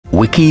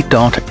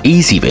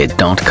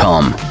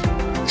wiki.ezvid.com.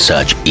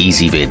 Search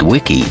Ezvid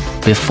Wiki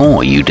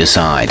before you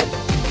decide.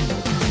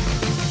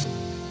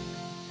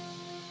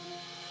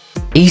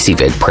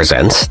 Ezvid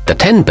presents the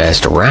 10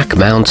 best rack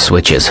mount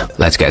switches.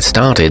 Let's get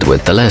started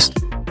with the list.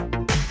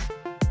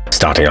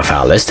 Starting off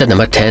our list at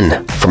number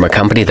 10, from a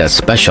company that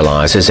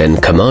specializes in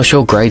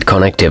commercial-grade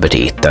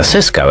connectivity, the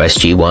Cisco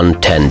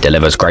SG-110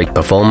 delivers great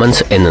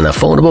performance in an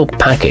affordable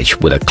package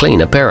with a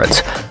clean appearance.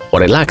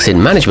 What it lacks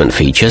in management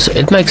features,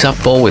 it makes up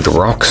for with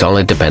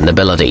rock-solid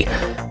dependability.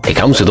 It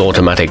comes with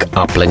automatic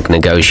uplink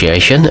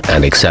negotiation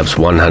and accepts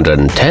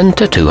 110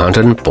 to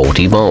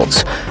 240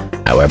 volts.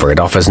 However, it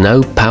offers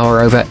no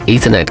Power over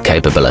Ethernet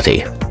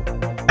capability.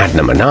 At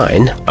number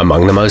 9,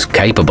 among the most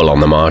capable on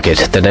the market,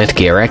 the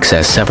Netgear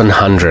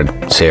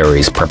XS700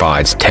 series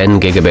provides 10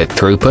 gigabit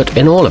throughput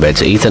in all of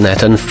its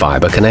Ethernet and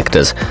fiber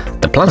connectors.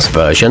 The Plus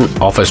version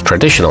offers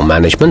traditional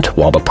management,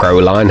 while the Pro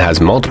line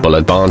has multiple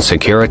advanced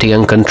security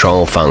and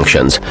control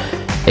functions.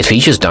 It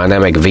features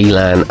dynamic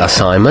VLAN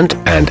assignment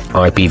and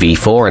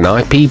IPv4 and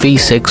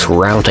IPv6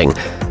 routing,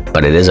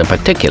 but it is a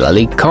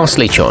particularly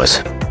costly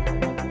choice.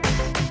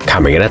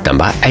 Coming in at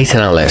number 8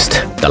 on our list,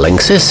 the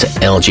Linksys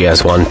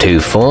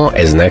LGS124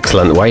 is an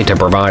excellent way to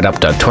provide up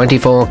to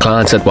 24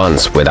 clients at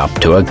once with up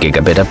to a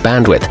gigabit of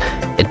bandwidth.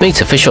 It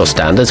meets official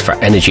standards for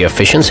energy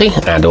efficiency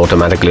and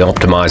automatically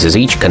optimizes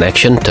each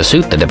connection to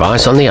suit the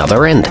device on the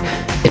other end.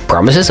 It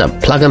promises a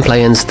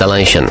plug-and-play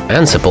installation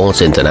and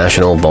supports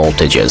international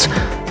voltages.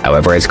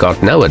 However, it's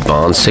got no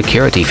advanced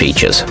security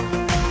features.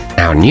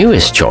 Our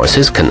newest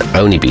choices can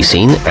only be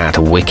seen at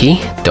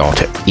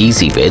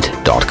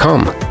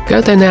wiki.ezvid.com.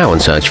 Go there now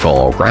and search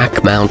for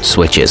rack mount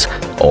switches,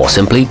 or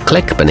simply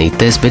click beneath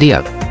this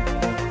video.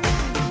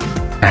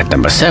 At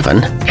number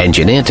 7,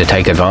 engineered to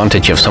take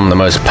advantage of some of the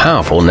most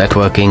powerful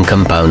networking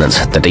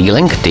components, the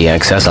D-Link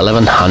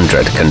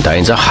DXS1100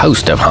 contains a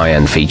host of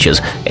high-end features,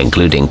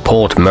 including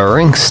port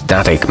mirroring,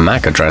 static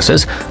MAC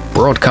addresses,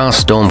 broadcast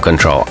storm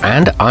control,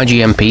 and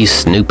IGMP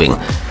snooping.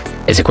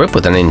 It's equipped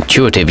with an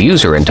intuitive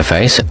user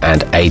interface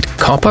and 8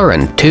 copper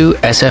and 2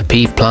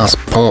 SFP Plus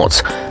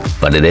ports,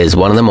 but it is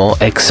one of the more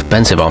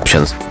expensive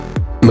options.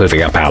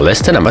 Moving up our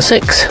list to number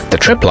 6, the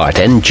Tripp Lite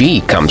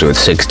NG comes with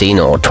 16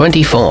 or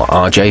 24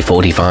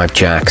 RJ45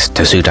 jacks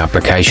to suit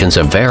applications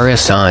of various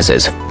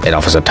sizes. It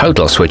offers a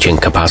total switching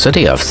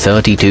capacity of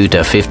 32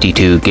 to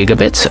 52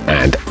 gigabits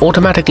and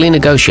automatically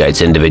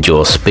negotiates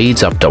individual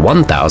speeds up to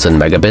 1000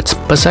 megabits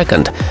per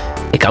second.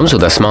 It comes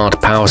with a smart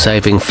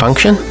power-saving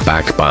function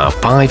backed by a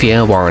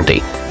 5-year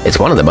warranty. It's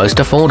one of the most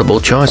affordable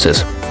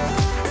choices.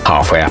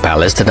 Halfway up our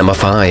list at number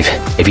 5.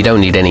 If you don't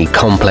need any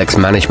complex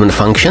management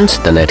functions,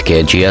 the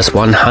Netgear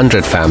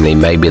GS100 family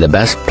may be the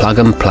best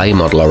plug-and-play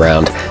model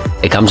around.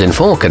 It comes in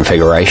 4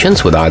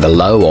 configurations with either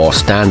low or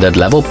standard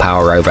level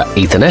Power over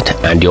Ethernet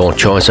and your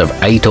choice of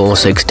 8 or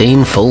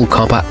 16 full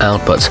copper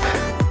outputs.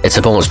 It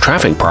supports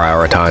traffic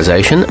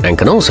prioritization and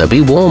can also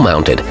be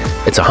wall-mounted.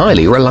 It's a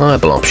highly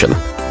reliable option.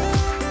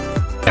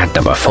 At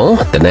number 4,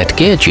 the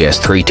Netgear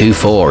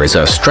GS324 is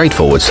a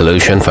straightforward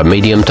solution for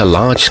medium to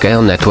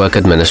large-scale network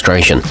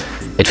administration.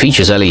 It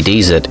features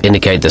LEDs that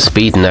indicate the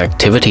speed and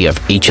activity of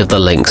each of the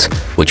links,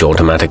 which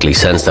automatically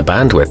sends the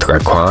bandwidth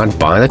required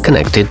by the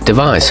connected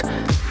device.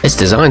 It's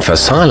designed for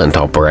silent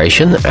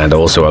operation and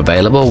also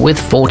available with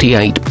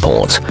 48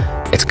 ports.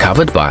 It's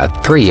covered by a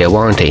 3-year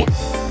warranty.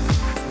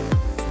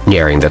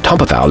 Nearing the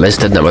top of our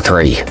list at number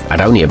 3,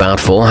 at only about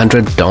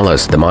 $400,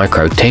 the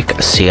mikrotik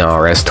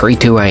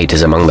CRS328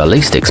 is among the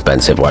least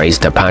expensive ways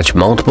to patch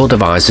multiple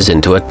devices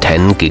into a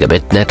 10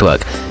 gigabit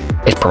network.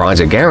 It provides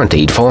a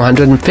guaranteed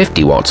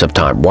 450 watts of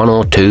Type 1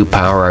 or 2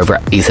 Power over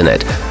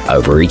Ethernet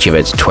over each of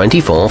its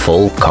 24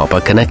 full copper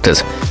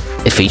connectors.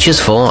 It features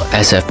 4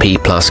 SFP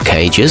Plus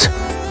cages,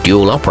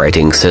 dual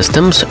operating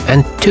systems,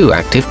 and 2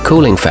 active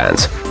cooling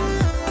fans.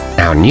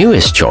 Our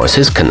newest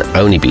choices can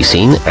only be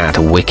seen at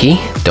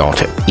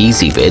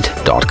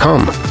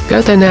wiki.ezvid.com.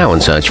 Go there now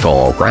and search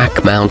for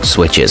rack mount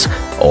switches,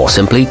 or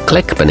simply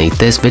click beneath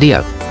this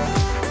video.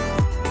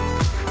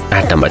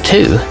 At number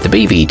 2, the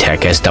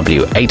BVTech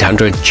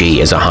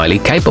SW800G is a highly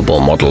capable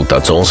model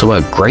that's also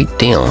a great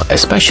deal,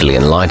 especially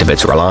in light of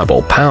its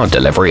reliable power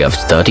delivery of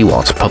 30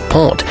 watts per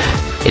port.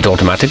 It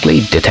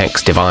automatically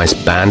detects device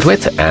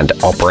bandwidth and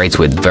operates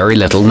with very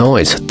little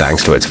noise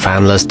thanks to its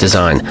fanless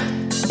design.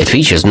 It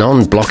features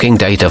non-blocking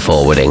data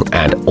forwarding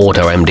and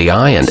auto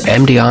MDI and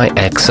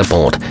MDI-X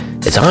support.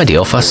 It's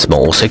ideal for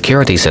small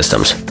security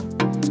systems.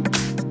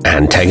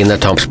 And taking the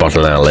top spot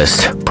on our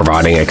list,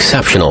 providing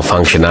exceptional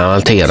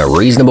functionality at a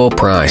reasonable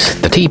price,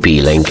 the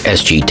TP-Link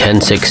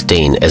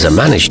SG1016 is a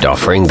managed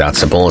offering that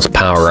supports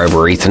Power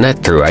over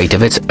Ethernet through 8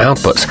 of its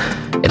outputs.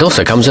 It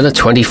also comes in a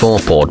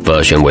 24-port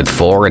version with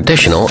 4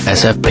 additional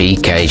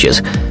SFP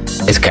cages.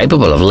 It's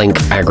capable of link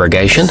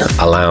aggregation,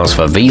 allows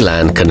for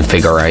VLAN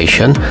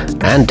configuration,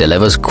 and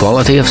delivers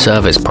quality of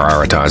service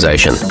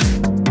prioritization.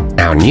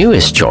 Our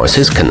newest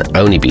choices can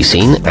only be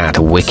seen at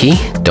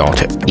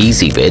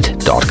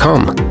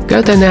wiki.ezvid.com.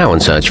 Go there now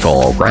and search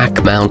for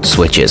rack mount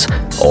switches,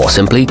 or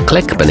simply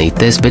click beneath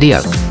this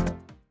video.